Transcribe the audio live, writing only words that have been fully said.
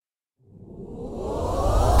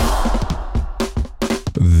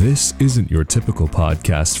This isn't your typical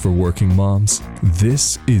podcast for working moms.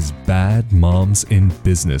 This is Bad Moms in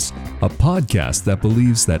Business, a podcast that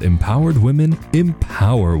believes that empowered women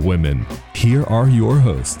empower women. Here are your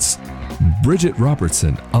hosts, Bridget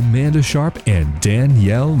Robertson, Amanda Sharp, and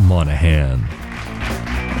Danielle Monahan.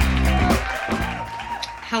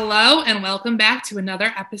 Hello, and welcome back to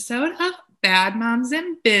another episode of Bad Moms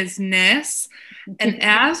in Business. And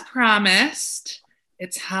as promised,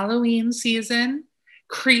 it's Halloween season.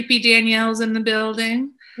 Creepy Danielle's in the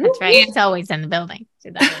building. That's right. It's always in the building.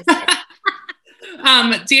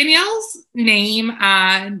 Danielle's name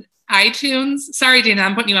on iTunes. Sorry, Danielle,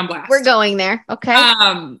 I'm putting you on blast. We're going there. Okay.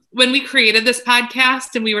 When we created this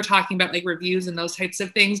podcast and we were talking about like reviews and those types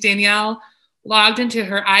of things, Danielle logged into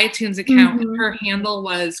her iTunes account and her handle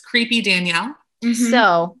was Creepy Danielle.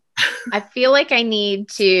 So I feel like I need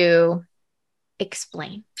to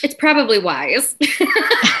explain. It's probably wise.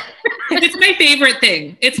 It's my favorite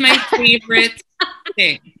thing. It's my favorite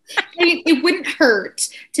thing. I mean, it wouldn't hurt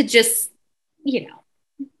to just,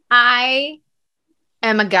 I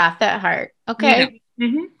am a goth at heart. Okay.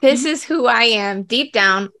 Yeah. This is who I am deep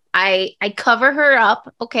down. I cover her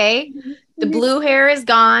up. Okay. The blue hair is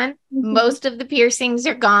gone. Most of the piercings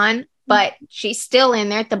are gone, but she's still in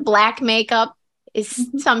there. The black makeup is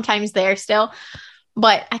sometimes there still,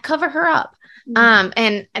 but I cover her up.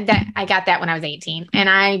 And that I got that when I was 18, and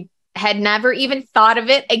I had never even thought of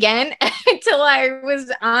it again until I was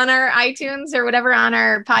on our iTunes or whatever on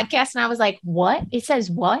our podcast. And I was like, what? It says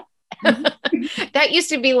what? That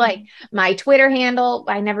used to be like my Twitter handle.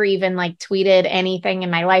 I never even like tweeted anything in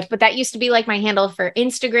my life, but that used to be like my handle for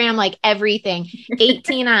Instagram, like everything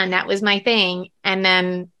 18 on, that was my thing. And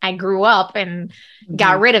then I grew up and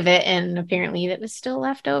got rid of it. And apparently it was still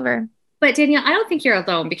left over. But Danielle, I don't think you're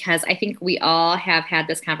alone, because I think we all have had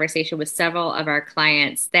this conversation with several of our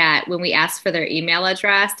clients that when we ask for their email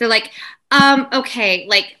address, they're like, okay,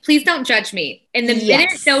 like, please don't judge me. And the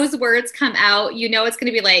minute those words come out, you know, it's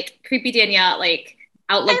going to be like Creepy Danielle, like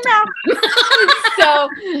Outlook. So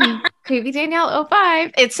Creepy Danielle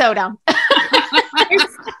 05. It's so dumb. So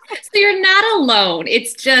you're not alone.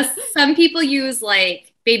 It's just some people use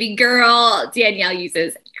like baby girl. Danielle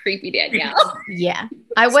uses Creepy Danielle. Yeah.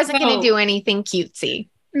 I wasn't going to do anything cutesy.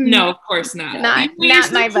 No, of course not. Not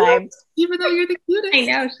my vibe. Even though you're the cutest. I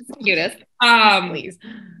know, she's the cutest. Please.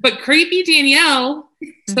 But Creepy Danielle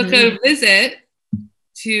took a visit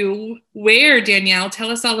to where, Danielle? Tell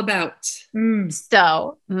us all about.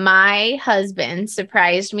 So my husband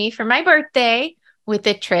surprised me for my birthday with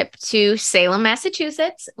a trip to Salem,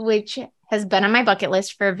 Massachusetts, which has been on my bucket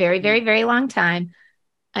list for a very, very, very long time.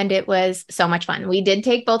 And it was so much fun. We did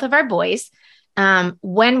take both of our boys.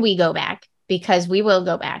 When we go back, because we will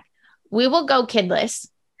go back, we will go kidless.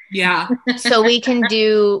 Yeah. So we can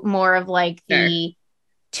do more of like the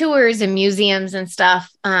tours and museums and stuff.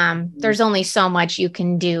 There's only so much you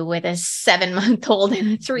can do with a 7-month-old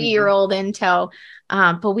and a 3-year-old in tow.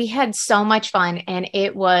 But we had so much fun, and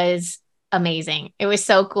it was amazing. It was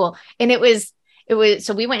so cool. And it was,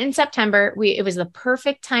 so we went in September. It was the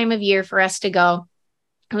perfect time of year for us to go.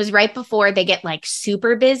 It was right before they get like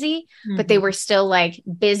super busy, but they were still like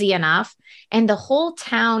busy enough. And the whole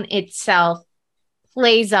town itself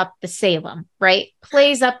plays up the Salem, right?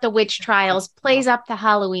 Plays up the witch trials, plays up the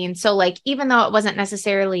Halloween. So like, even though it wasn't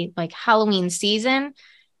necessarily like Halloween season,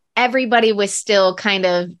 everybody was still kind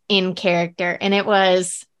of in character. And I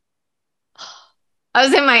was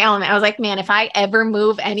in my element. I was like, man, if I ever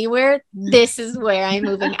move anywhere, this is where I'm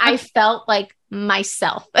moving. I felt like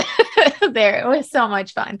myself there. It was so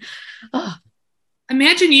much fun. Oh.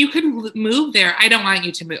 Imagine you could move there. I don't want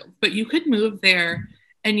you to move, but you could move there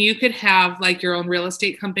and you could have like your own real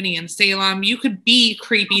estate company in Salem. You could be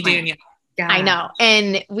Creepy Danielle. God. I know.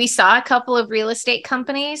 And we saw a couple of real estate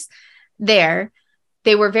companies there.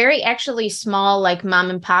 They were very actually small, like mom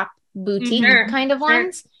and pop boutique kind of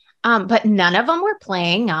ones. But none of them were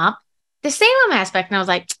playing up the Salem aspect. And I was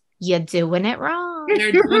like, you're doing it wrong.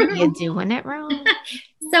 You're doing it wrong.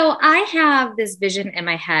 So I have this vision in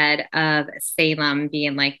my head of Salem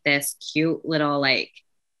being like this cute little like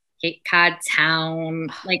Cape Cod town.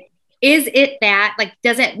 Like, is it that? Like,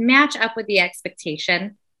 does it match up with the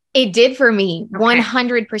expectation? It did for me,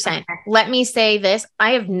 100%. Okay. Let me say this.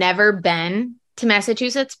 I have never been to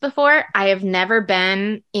Massachusetts before. I have never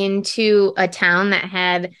been into a town that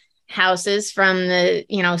had houses from the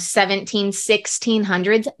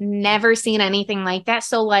 1600s. Never seen anything like that.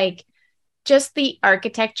 So like just the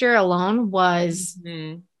architecture alone was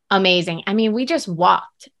amazing. I mean, we just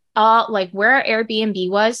walked like where our Airbnb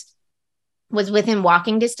was within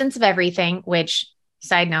walking distance of everything, which,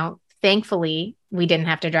 side note, thankfully we didn't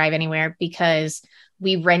have to drive anywhere because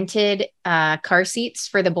we rented car seats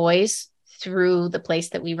for the boys through the place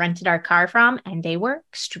that we rented our car from, and they were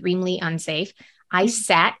extremely unsafe. I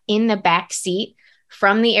sat in the back seat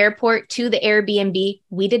from the airport to the Airbnb.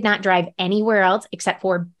 We did not drive anywhere else except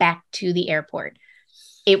for back to the airport.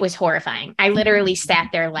 It was horrifying. I literally sat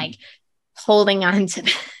there like holding on to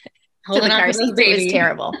the car seat. It was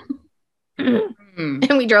terrible.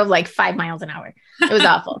 And we drove like 5 miles an hour. It was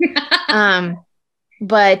awful.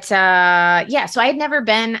 But so I had never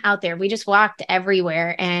been out there. We just walked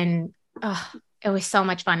everywhere, and it was so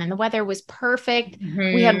much fun. And the weather was perfect.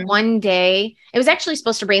 We had one day, it was actually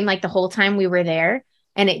supposed to rain like the whole time we were there,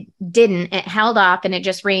 and it didn't. It held off, and it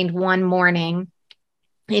just rained one morning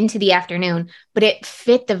into the afternoon, but it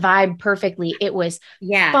fit the vibe perfectly. It was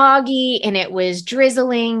foggy, and it was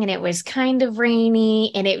drizzling, and it was kind of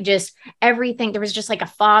rainy, and it just, everything, there was just like a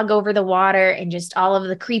fog over the water, and just all of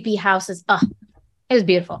the creepy houses. It was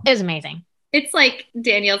beautiful. It was amazing. It's like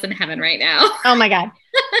Danielle's in heaven right now. Oh my God.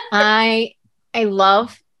 I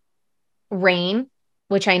love rain,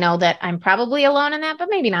 which I know that I'm probably alone in that, but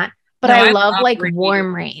maybe not. But no, I love like rain.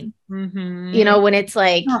 Warm rain. You know, when it's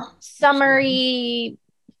like summery,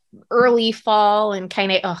 early fall, and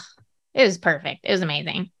kind of, it was perfect. It was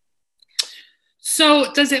amazing.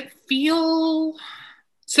 So does it feel,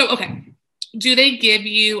 okay. Do they give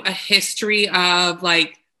you a history of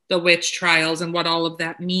like the witch trials and what all of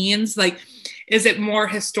that means? Like, is it more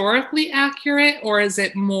historically accurate, or is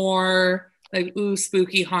it more like, ooh,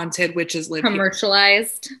 spooky, haunted witches live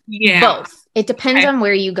commercialized? Here? Yeah. Both. It depends on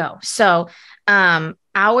where you go. So our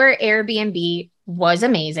Airbnb was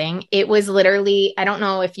amazing. It was literally, I don't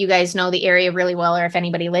know if you guys know the area really well, or if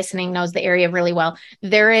anybody listening knows the area really well.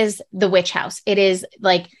 There is the witch house. It is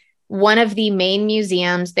like one of the main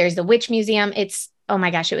museums. There's the witch museum. It's, oh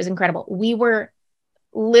my gosh, it was incredible. We were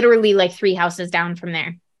literally like 3 houses down from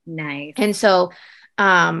there. Nice. And so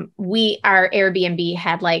our Airbnb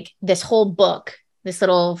had like this whole book, this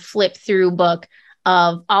little flip through book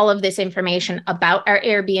of all of this information about our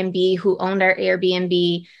Airbnb, who owned our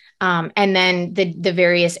Airbnb, and then the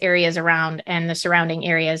various areas around and the surrounding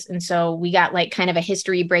areas. And so we got like kind of a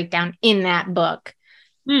history breakdown in that book.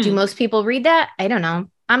 Do most people read that? I don't know.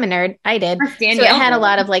 I'm a nerd. I did. So it had a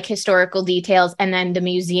lot of like historical details, and then the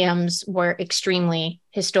museums were extremely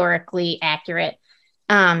historically accurate.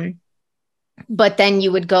 But then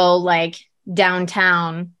you would go like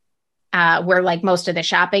downtown, where like most of the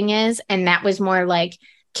shopping is, and that was more like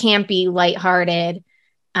campy, lighthearted.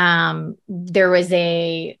 There was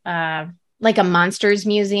a like a monsters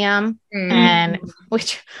museum, and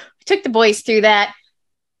which took the boys through that.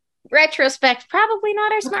 Retrospect, probably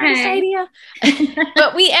not our smartest idea.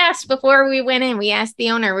 But we asked before we went in, we asked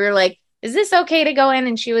the owner, we were like, is this okay to go in?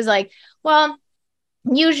 And she was like, well,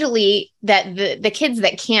 usually that the kids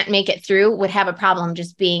that can't make it through would have a problem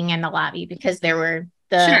just being in the lobby, because there were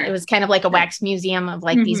it was kind of like a wax museum of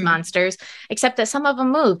like these monsters, except that some of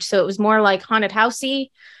them moved. So it was more like haunted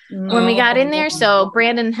housey when we got in there. So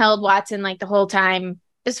Brandon held Watson like the whole time.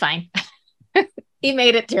 It was fine. He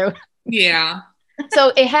made it through. Yeah. So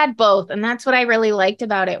it had both. And that's what I really liked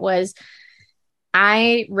about it. Was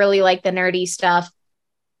I really like the nerdy stuff,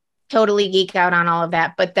 totally geek out on all of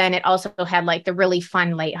that. But then it also had like the really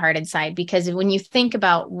fun, lighthearted side, because when you think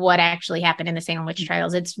about what actually happened in the Salem witch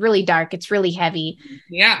trials, it's really dark. It's really heavy.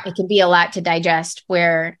 Yeah. It can be a lot to digest,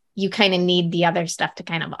 where you kind of need the other stuff to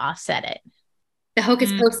kind of offset it. The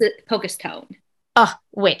hocus pocus tone. Oh,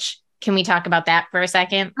 which, can we talk about that for a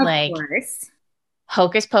second? Of course.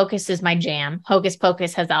 Hocus Pocus is my jam. Hocus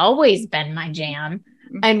Pocus has always been my jam.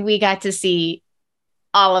 And we got to see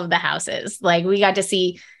all of the houses. Like we got to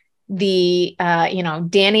see the,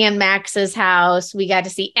 Danny and Max's house. We got to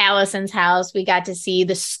see Allison's house. We got to see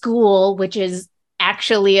the school, which is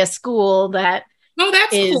actually a school that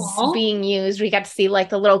is cool. Being used. We got to see like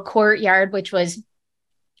the little courtyard, which was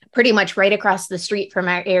pretty much right across the street from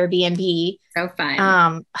our Airbnb. So fun. Oh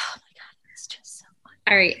my God, it's just so fun.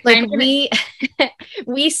 All right. Like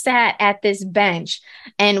we sat at this bench,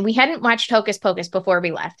 and we hadn't watched Hocus Pocus before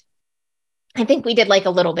we left. I think we did like a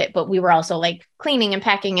little bit, but we were also like cleaning and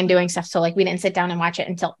packing and doing stuff. So like we didn't sit down and watch it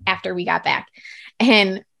until after we got back.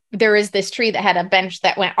 And there was this tree that had a bench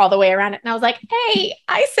that went all the way around it. And I was like, hey,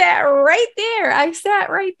 I sat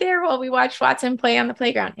right there while we watched Watson play on the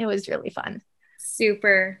playground. It was really fun.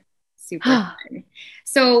 Super, super fun.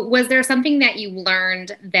 So was there something that you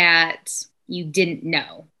learned that you didn't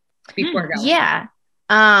know before going? Yeah.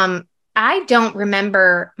 I don't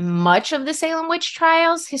remember much of the Salem witch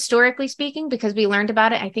trials, historically speaking, because we learned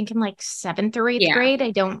about it, I think, in like 7th or 8th grade.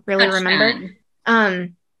 I don't really remember.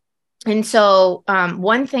 And so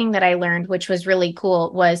one thing that I learned, which was really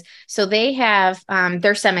cool, was so they have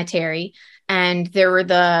their cemetery, and there were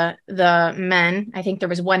the men. I think there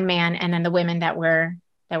was one man, and then the women that were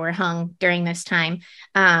hung during this time,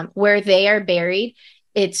 where they are buried.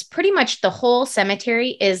 It's pretty much the whole cemetery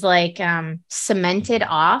is like cemented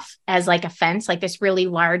off as like a fence, like this really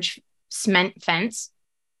large cement fence,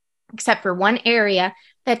 except for one area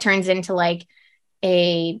that turns into like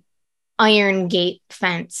a iron gate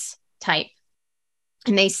fence type.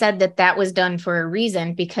 And they said that that was done for a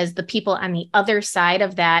reason, because the people on the other side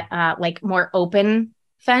of that, like more open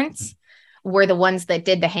fence, were the ones that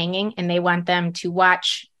did the hanging, and they want them to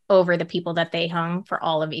watch over the people that they hung for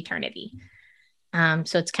all of eternity.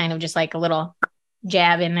 So it's kind of just like a little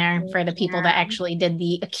jab in there for the people that actually did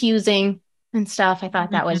the accusing and stuff. I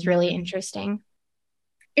thought that was really interesting.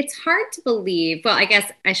 It's hard to believe. Well, I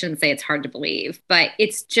guess I shouldn't say it's hard to believe, but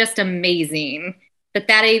it's just amazing that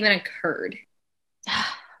that even occurred.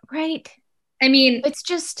 Right. I mean, It's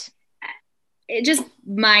just, it just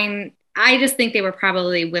mine. I just think they were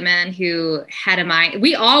probably women who had a mind.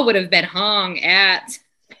 We all would have been hung at.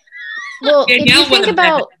 well, if Danielle you would think have been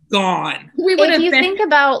about, gone. We would if have you been. think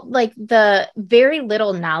about like the very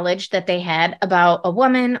little knowledge that they had about a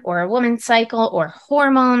woman or a woman's cycle or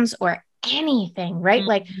hormones or anything, right?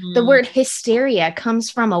 Like the word hysteria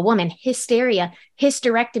comes from a woman, hysteria,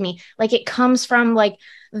 hysterectomy, like it comes from like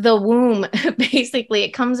the womb. Basically,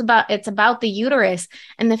 it's about the uterus,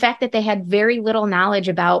 and the fact that they had very little knowledge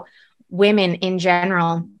about women in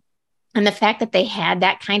general, and the fact that they had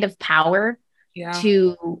that kind of power Yeah.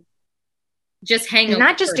 to Just hang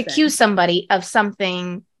not just accuse somebody of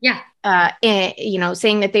something, Yeah.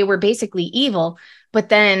 saying that they were basically evil, but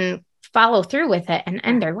then follow through with it and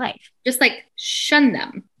end their life. Just like shun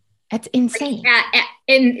them. That's insane.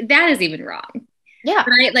 And that is even wrong. Yeah.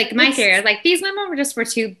 Right? Like my theory, I was like, these women were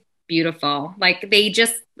too beautiful. Like they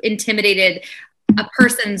just intimidated a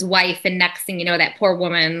person's wife, and next thing you know, that poor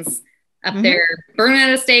woman's up there burning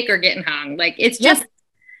at a stake or getting hung. Like it's just,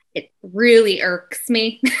 it really irks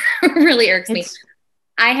me. Really irks me.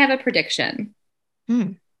 I have a prediction.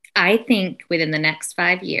 I think within the next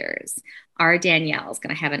 5 years, our Danielle is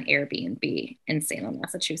going to have an Airbnb in Salem,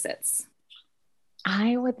 Massachusetts.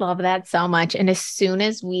 I would love that so much. And as soon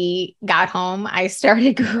as we got home, I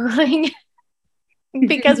started Googling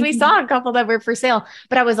because we saw a couple that were for sale.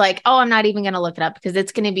 But I was like, oh, I'm not even going to look it up because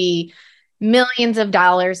it's going to be millions of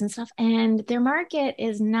dollars and stuff. And their market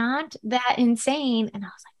is not that insane. And I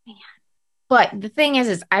was like, man. But the thing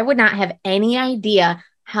is I would not have any idea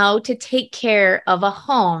how to take care of a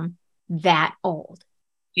home that old.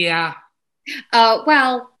 Yeah.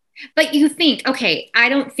 Well, but you think, okay, I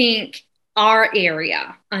don't think our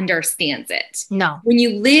area understands it. No. When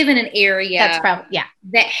you live in an area that's probably,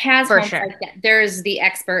 that has for homes sure. like that, there's the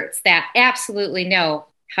experts that absolutely know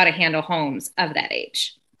how to handle homes of that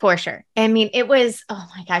age. For sure. I mean, it was, oh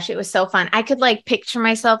my gosh, it was so fun. I could like picture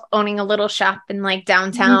myself owning a little shop in like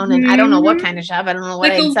downtown, and I don't know what kind of shop. I don't know what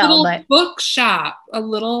like I'd sell, but bookshop, a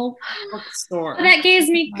little bookstore. That gives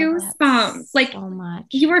me goosebumps. Like so much.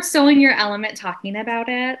 You were so in your element talking about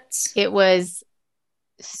it. It was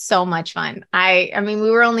so much fun. I mean, we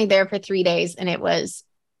were only there for 3 days, and it was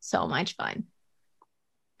so much fun.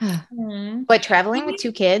 But traveling with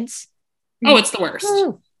 2 kids. Oh, it's the worst.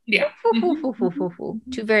 Yeah.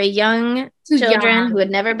 Two very young children who had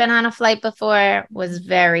never been on a flight before was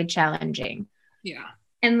very challenging. Yeah.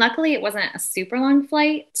 And luckily it wasn't a super long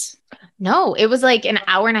flight. No, it was like an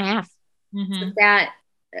hour and a half. So that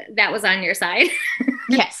was on your side.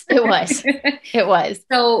 Yes, it was. It was.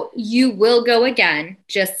 So you will go again,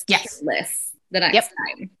 just careless the next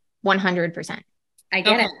time. 100%. I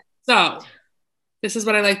get it. So this is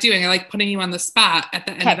what I like doing. I like putting you on the spot at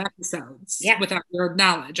the end of episodes without your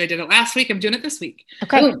knowledge. I did it last week. I'm doing it this week.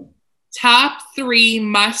 Okay. Ooh. Top 3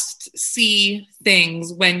 must-see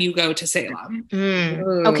things when you go to Salem.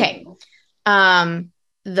 Okay.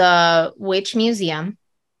 The Witch Museum,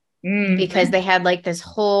 because they had like this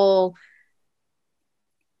whole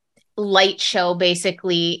light show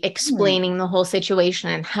basically explaining the whole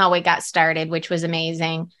situation and how it got started, which was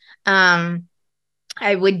amazing. I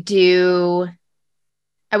would do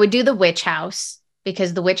the witch house,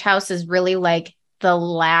 because the witch house is really like the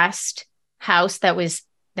last house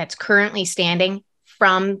that's currently standing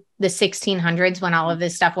from the 1600s when all of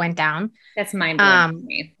this stuff went down. That's mind-blowing to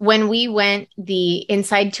me. When we went, the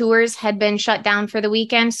inside tours had been shut down for the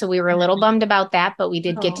weekend, so we were a little bummed about that, but we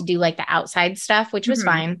did get to do like the outside stuff, which was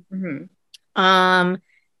fine. And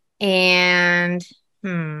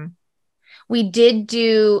we did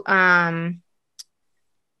do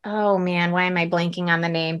oh man, why am I blanking on the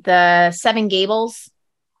name? The Seven Gables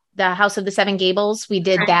the House of the Seven Gables. We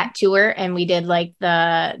did that tour, and we did like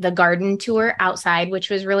the garden tour outside, which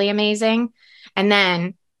was really amazing. And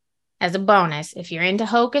then as a bonus, if you're into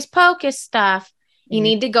hocus pocus stuff, you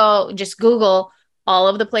need to go just Google all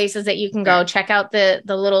of the places that you can go. Check out the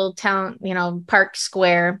little town, park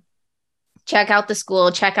square, check out the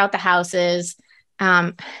school, check out the houses.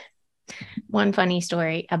 One funny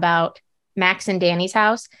story about Max and Danny's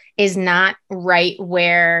house is not right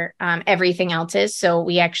where everything else is. So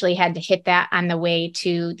we actually had to hit that on the way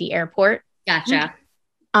to the airport. Gotcha.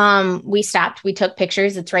 We stopped, we took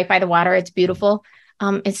pictures. It's right by the water. It's beautiful.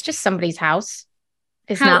 It's just somebody's house.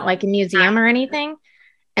 It's not like a museum or anything.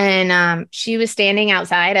 And she was standing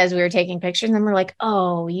outside as we were taking pictures, and we're like,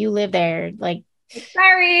 oh, you live there. Like,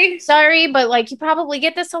 sorry, but like you probably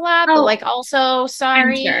get this a lot, but like also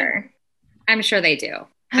sorry. I'm sure they do.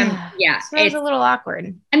 Yeah. So it was a little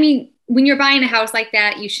awkward. I mean, when you're buying a house like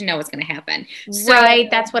that, you should know what's going to happen. So, right.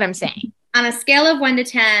 That's what I'm saying. On a scale of 1 to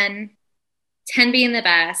 10, 10 being the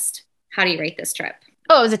best, how do you rate this trip?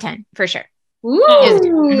 Oh, it was a 10 for sure.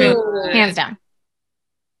 Ooh. Hands down.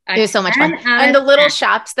 It was so much fun. And the little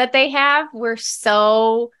shops that they have were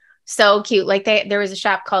so cute. Like there was a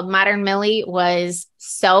shop called Modern Millie, was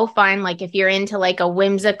so fun. Like if you're into like a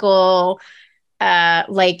whimsical,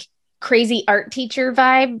 like crazy art teacher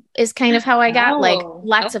vibe is kind of how I got. Like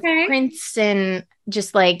lots of prints and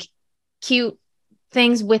just like cute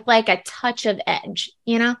things with like a touch of edge,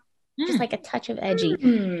 just like a touch of edgy.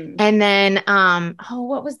 And then,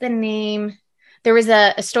 what was the name? There was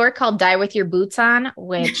a store called Die With Your Boots On,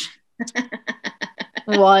 which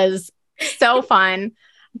was so fun.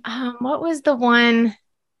 What was the one?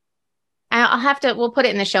 We'll put it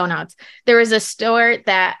in the show notes. There was a store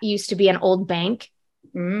that used to be an old bank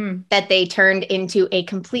that they turned into a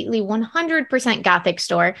completely 100% Gothic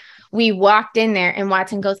store. We walked in there and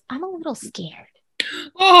Watson goes, I'm a little scared.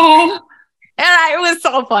 Oh, and it was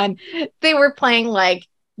so fun. They were playing like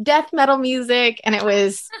death metal music, and it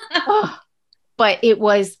was, but it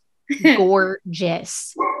was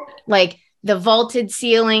gorgeous. Like the vaulted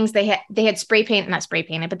ceilings, they had spray paint, not spray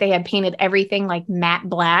painted, but they had painted everything like matte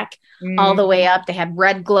black all the way up. They had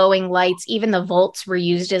red glowing lights. Even the vaults were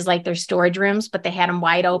used as like their storage rooms, but they had them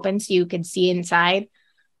wide open so you could see inside.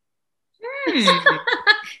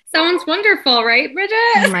 Sounds wonderful, right, Bridget?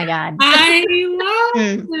 Oh my God. I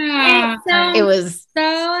love that. It was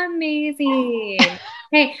so amazing.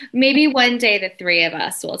 Hey, maybe one day the three of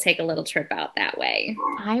us will take a little trip out that way.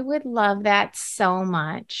 I would love that so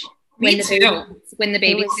much. When the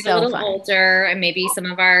babies get a little older, and maybe some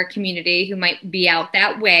of our community who might be out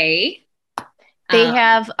that way. They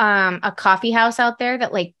have a coffee house out there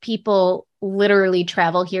that like people literally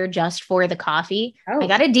travel here just for the coffee. I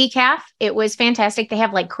got a decaf. It was fantastic. They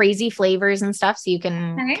have like crazy flavors and stuff, so you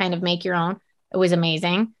can kind of make your own. It was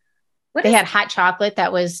amazing. They had hot chocolate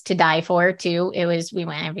that was to die for too. We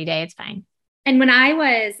went every day. It's fine. And when I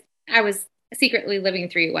was secretly living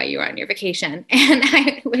through you while you were on your vacation, and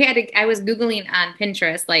I was Googling on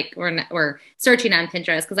Pinterest, like or searching on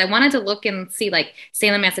Pinterest, because I wanted to look and see like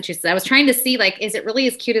Salem, Massachusetts. I was trying to see like, is it really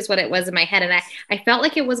as cute as what it was in my head? And I felt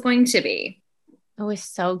like it was going to be. It was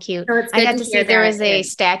so cute. So I got to see there was a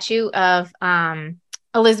statue of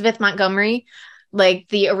Elizabeth Montgomery, like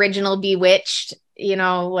the original Bewitched,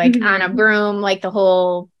 like on a broom, like the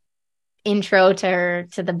whole intro to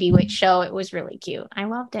the Bewitched show. It was really cute. I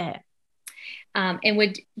loved it.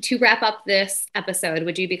 And to wrap up this episode,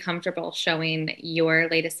 would you be comfortable showing your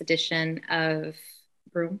latest edition of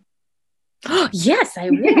Broom? Oh, yes,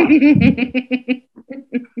 I will.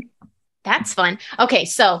 That's fun. Okay,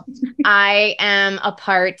 so I am a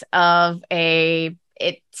part of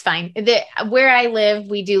it's fine. Where I live,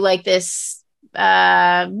 we do like this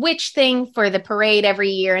witch thing for the parade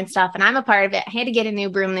every year and stuff, and I'm a part of it. I had to get a new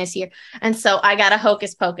broom this year, and so I got a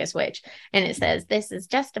Hocus Pocus witch, and it says this is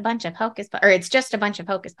just a bunch of it's just a bunch of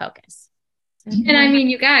Hocus Pocus. And I mean,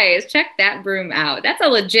 you guys, check that broom out. That's a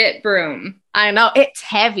legit broom. I know, it's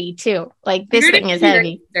heavy too. Like this thing is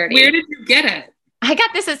heavy. Where did you get it? I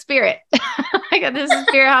got this at Spirit. I got this at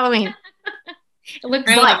Spirit Halloween. It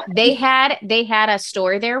looks like they had a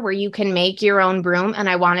store there where you can make your own broom, and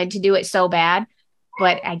I wanted to do it so bad,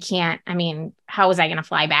 but I can't. I mean, how was I going to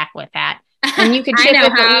fly back with that? And you could ship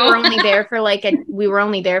it, but we were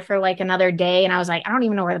only there for like another day, and I was like, I don't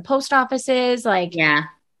even know where the post office is. Like, yeah.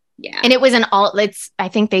 And it was I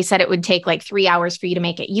think they said it would take like 3 hours for you to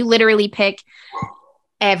make it. You literally pick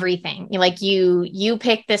everything. You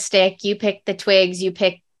pick the stick, you pick the twigs, you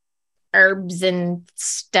pick herbs and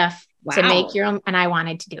stuff to make your own. And I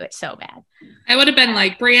wanted to do it so bad. I would have been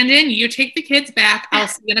like, Brandon, you take the kids back. I'll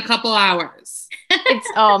see you in a couple hours.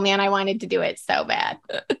 Oh man, I wanted to do it so bad.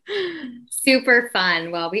 Super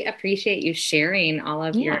fun. Well, we appreciate you sharing all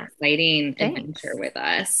of your exciting adventure with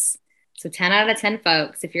us. So 10 out of 10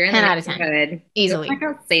 folks, if you're in the neighborhood, easily check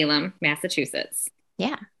out Salem, Massachusetts.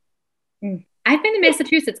 Yeah. I've been to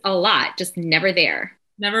Massachusetts a lot, just never there.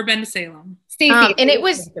 Never been to Salem. Stacey, and it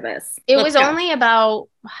was only about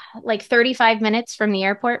like 35 minutes from the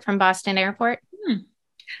airport, from Boston Airport.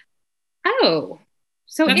 Oh,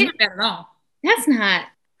 so that's not bad at all. That's not,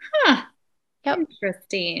 Yep.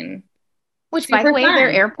 Interesting. Which, by the way,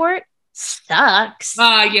 their airport sucks.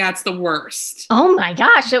 Yeah, it's the worst. Oh my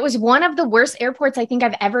gosh, it was one of the worst airports I think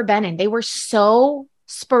I've ever been in. They were so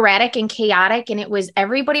sporadic and chaotic, and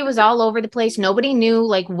everybody was all over the place. Nobody knew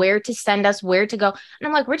like where to send us, where to go. And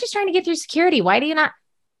I'm like, we're just trying to get through security. Why do you not?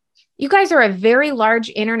 You guys are a very large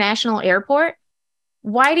international airport.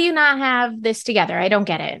 Why do you not have this together? I don't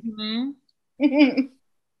get it. Mm-hmm.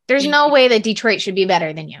 There's no way that Detroit should be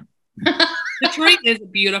better than you. Detroit is a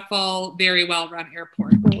beautiful, very well-run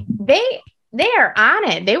airport. They are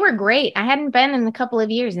on it. They were great. I hadn't been in a couple of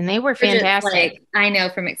years, and they were fantastic. I know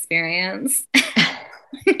from experience.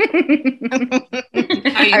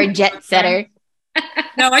 Our jet setter.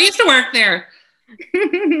 No, I used to work there.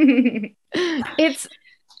 It's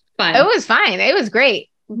fun. It was fine. It was great.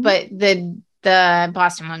 But the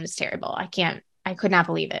Boston one was terrible. I could not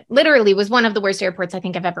believe it. Literally was one of the worst airports I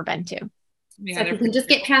think I've ever been to. Yeah, so if we can just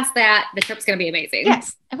get past that, the trip's going to be amazing.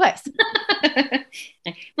 Yes, it was.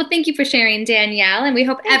 Well, thank you for sharing, Danielle. And we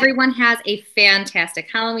hope everyone has a fantastic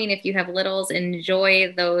Halloween. If you have littles,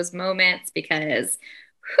 enjoy those moments because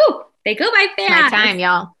they go by fast. My time,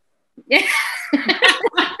 y'all. Yeah.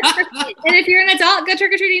 And if you're an adult, go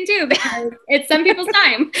trick-or-treating too, because it's some people's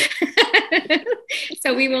time.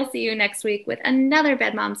 So we will see you next week with another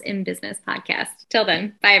Bad Moms in Business podcast. Till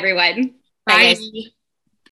then, bye everyone. Bye. Bye.